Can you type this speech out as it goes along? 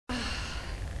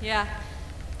Yeah.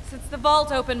 Since the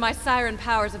vault opened, my siren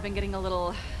powers have been getting a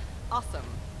little awesome.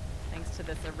 Thanks to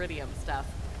this iridium stuff.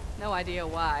 No idea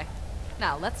why.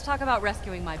 Now, let's talk about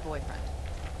rescuing my boyfriend.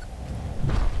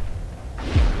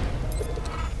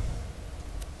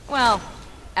 Well,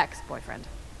 ex-boyfriend.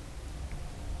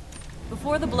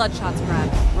 Before the Bloodshots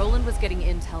grabbed him, Roland was getting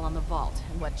intel on the vault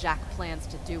and what Jack plans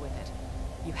to do with it.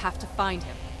 You have to find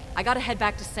him. I gotta head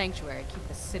back to Sanctuary, keep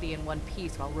the city in one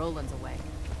piece while Roland's away.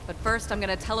 But first, I'm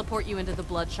gonna teleport you into the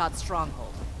Bloodshot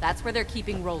stronghold. That's where they're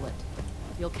keeping Roland.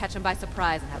 You'll catch him by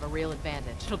surprise and have a real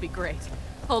advantage. It'll be great.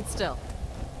 Hold still.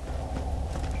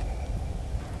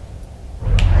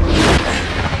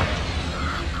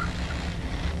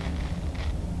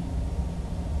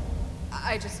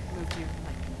 I just moved you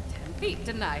like 10 feet,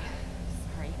 didn't I?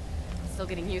 Sorry. Still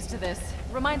getting used to this.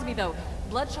 Reminds me though,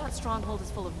 Bloodshot Stronghold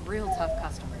is full of real tough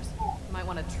customers. You might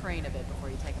want to train a bit before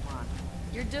you take them on.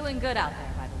 You're doing good out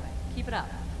there, by the way. Keep it up.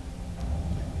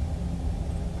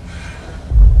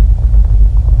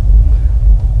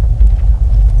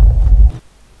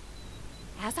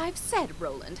 As I've said,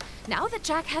 Roland, now that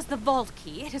Jack has the vault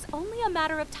key, it is only a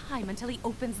matter of time until he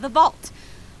opens the vault.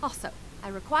 Also, I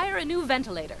require a new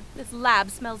ventilator. This lab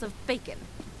smells of bacon.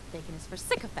 Bacon is for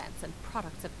sycophants and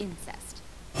products of incest.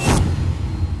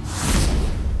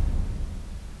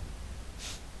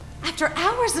 After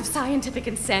hours of scientific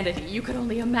insanity you could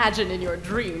only imagine in your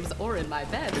dreams or in my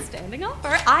bed standing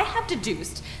over, I have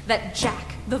deduced that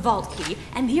Jack, the vault key,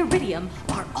 and the iridium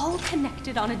are all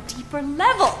connected on a deeper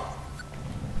level.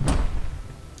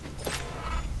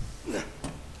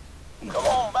 Come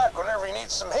on back whenever you need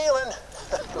some healing.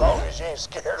 As long as you ain't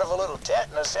scared of a little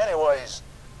tetanus anyways.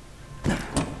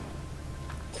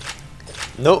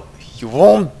 No, you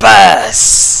won't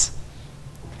pass.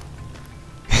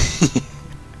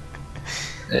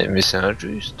 Eh, mais c'est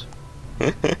injuste.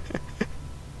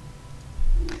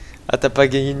 Ah, t'as pas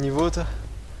gagné de niveau, toi?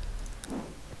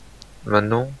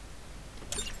 Maintenant.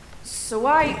 So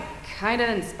I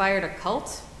kinda inspired a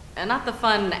cult? And not the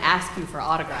fun ask you for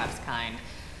autographs kind.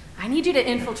 I need you to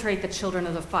infiltrate the Children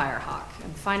of the Firehawk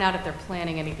and find out if they're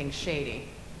planning anything shady.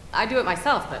 I do it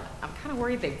myself, but I'm kind of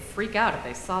worried they'd freak out if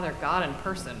they saw their god in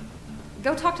person.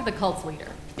 Go talk to the cult's leader,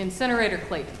 Incinerator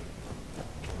Clayton.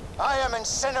 I am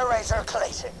Incinerator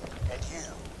Clayton, and you.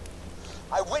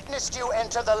 I witnessed you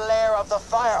enter the lair of the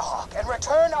Firehawk and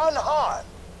return unharmed.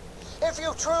 If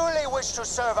you truly wish to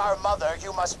serve our mother,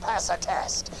 you must pass a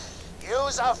test.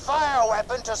 Use a fire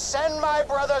weapon to send my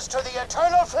brothers to the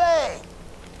eternal flame.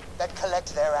 Then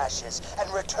collect their ashes and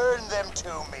return them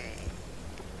to me.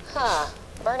 Huh.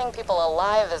 Burning people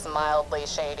alive is mildly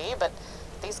shady, but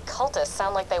these cultists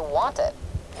sound like they want it,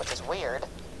 which is weird.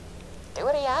 Do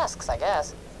what he asks, I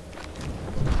guess.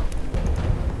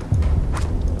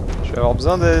 Je vais avoir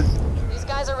besoin d'aide. These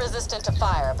guys are resistant to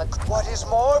fire, but What is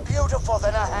more beautiful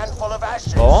than a handful of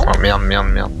ashes? Bon. Oh merde, merde,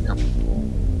 merde, merde.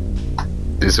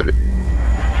 Désolé.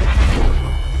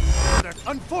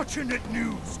 Unfortunate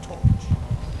news, Torch.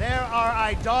 There are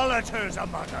idolaters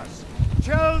among us.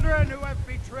 Children who have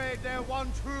betrayed their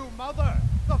one true mother,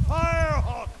 the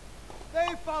Firehawk.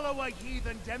 They follow a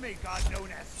heathen demigod known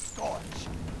as Scorch.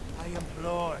 I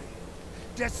implore you,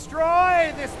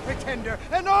 destroy this pretender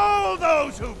and all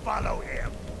those who follow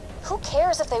him. who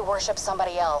cares if they worship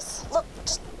somebody else? Look,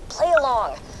 just play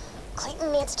along.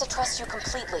 Clayton needs to trust you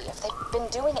completely. If they've been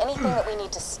doing anything that we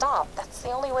need to stop, that's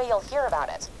the only way you'll hear about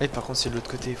it. Et par contre c'est de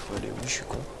l'autre côté, il faut aller où? Je suis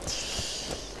con.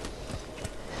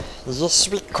 Je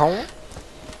suis con.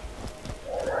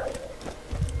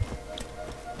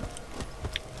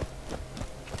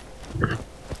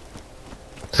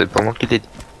 C'est pas moi qui l'ai dit.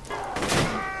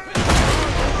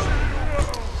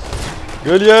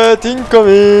 GODliath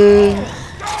incoming.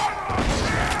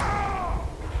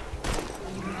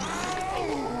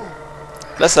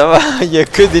 Là ça va, il y a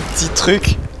que des petits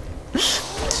trucs.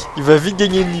 Il va vite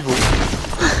gagner le niveau.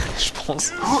 Je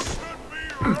pense.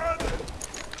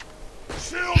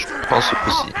 Je pense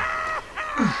aussi.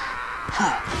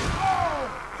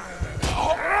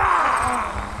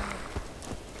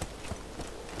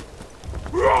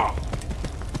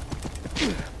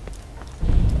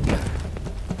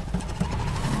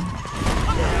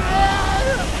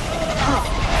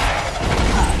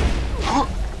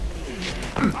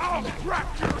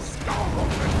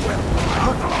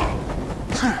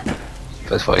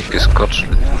 Il faudrait que Scorch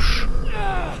le touche.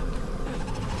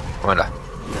 Voilà.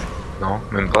 Non,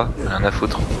 même pas, rien à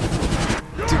foutre.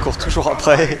 Tu cours toujours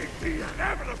après.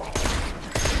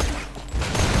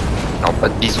 Non, pas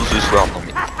de bisous ce soir, non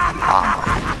mais... Ah.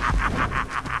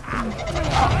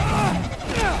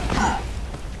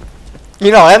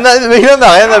 Il en a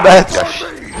rien à battre.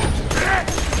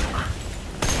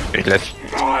 Et la fille.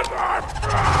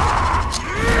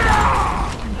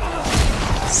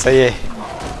 Ça y est.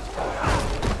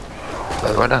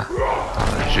 Bah voilà.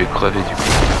 Je vais crever du coup.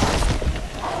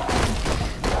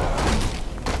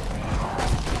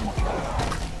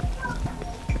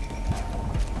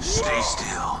 Stay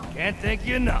still. Can't thank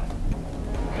you enough.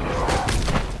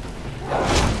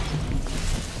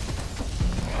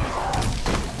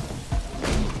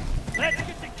 Let's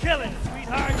get to killing,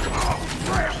 sweetheart.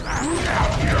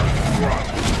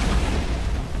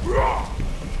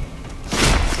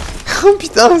 Oh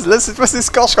putain, là cette fois c'est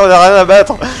Scorch quand on a rien à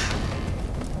battre.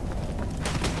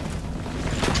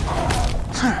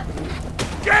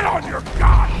 Get on your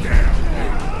goddamn.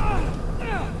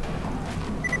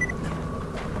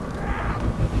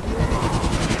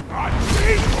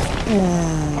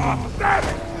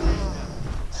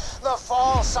 The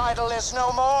false idol is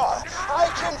no more. I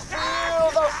can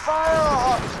feel the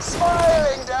firehawk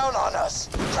smiling down on us.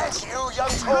 Can't you,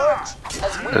 young torch?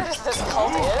 As weird as this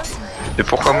cult is, Et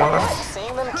pourquoi moi là?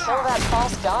 seeing them kill that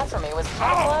false god for me was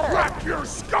kind of flattering. Crack your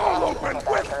skull open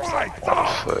with my thumb.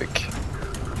 Fuck.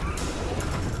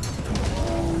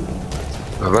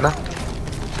 Bah voilà.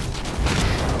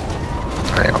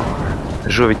 Allez,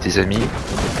 joue avec tes amis.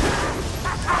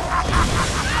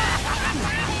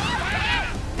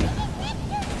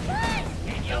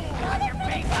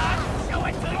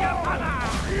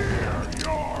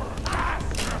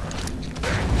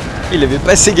 Il avait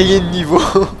pas assez gagné de niveau.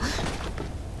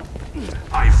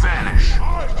 I vanish.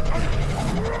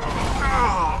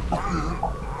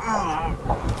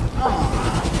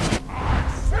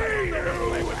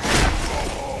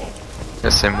 Là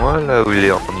c'est moi là où il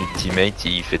est en ultimate,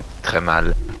 il fait très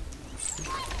mal.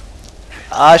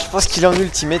 Ah, je pense qu'il est en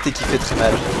ultimate et qu'il fait très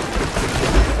mal.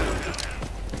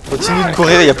 Continue de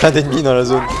courir, il y a plein d'ennemis dans la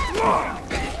zone.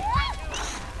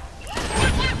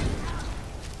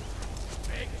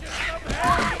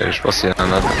 Je pense qu'il y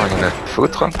en a rien à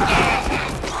foutre.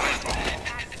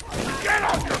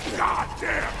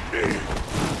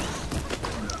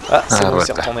 Ah, c'est bon, ouais.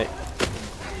 c'est retourné.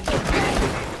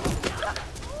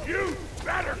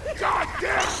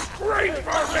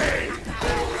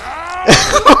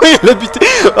 Il l'a buté.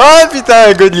 Oh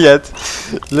putain, GODliath.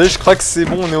 Là, je crois que c'est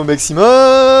bon, on est au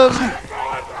maximum.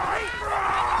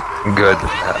 God.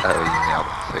 Ah oui, merde.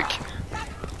 Fuck.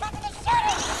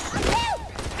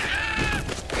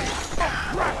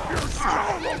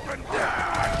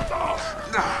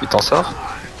 Tu t'en sors?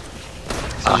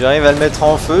 Si j'arrive à le mettre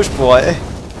en feu, je pourrais.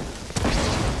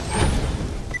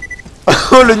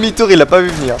 Oh, le demi-tour, il l'a pas vu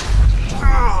venir.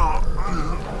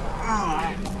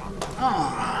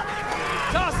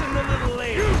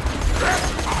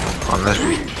 Oh, là,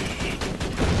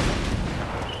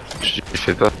 je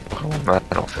fais pas vraiment mal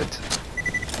en fait.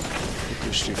 Faut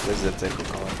que je lui fasse d'attaque au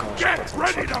corps à corps, j'ai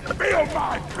pas trop de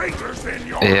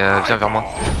choix. Et viens vers moi.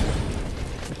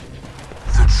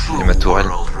 Et ma tourelle.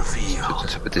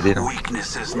 Ça peut t'aider, non?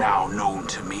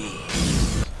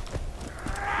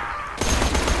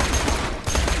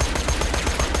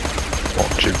 Bon,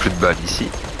 j'ai plus de balles ici.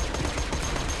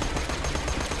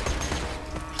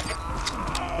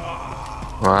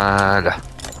 Voilà.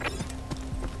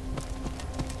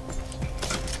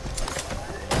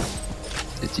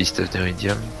 Des petits stuff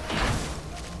d'iridium.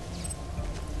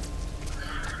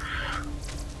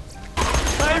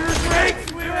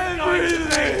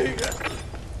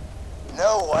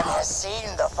 No one has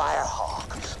seen the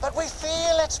firehawk, but we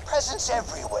feel its presence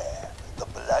everywhere. The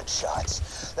Bloodshots,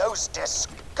 those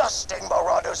disgusting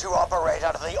marauders who operate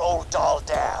out of the Old Doll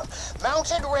Dam,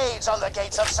 mounted raids on the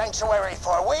gates of Sanctuary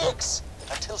for weeks,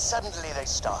 until suddenly they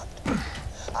stopped.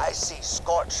 I see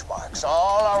scorch marks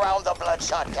all around the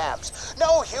Bloodshot camps.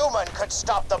 No human could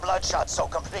stop the Bloodshots so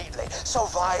completely, so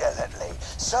violently,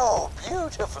 so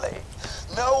beautifully.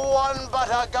 No one but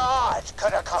a god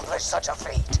could accomplish such a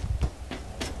feat.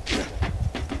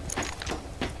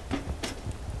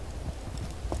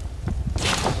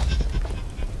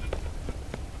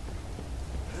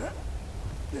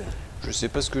 Je sais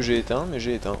pas ce que j'ai éteint, mais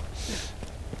j'ai éteint.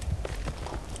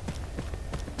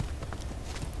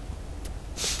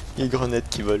 Les grenades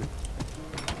qui volent.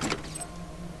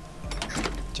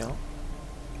 Tiens.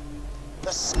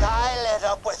 The sky lit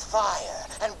up with fire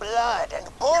and blood and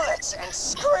bullets and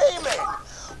screaming.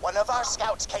 One of our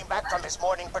scouts came back from his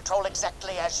morning patrol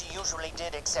exactly as she usually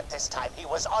did, except this time he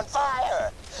was on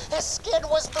fire. His skin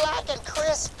was black and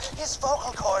crisp, his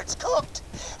vocal cords cooked.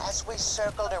 As we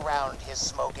circled around his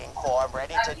smoking form,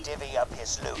 ready to divvy up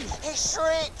his loot, he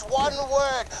shrieked one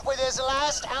word with his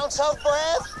last ounce of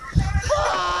breath.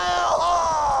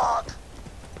 Firehawk!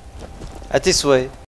 À tes souhaits.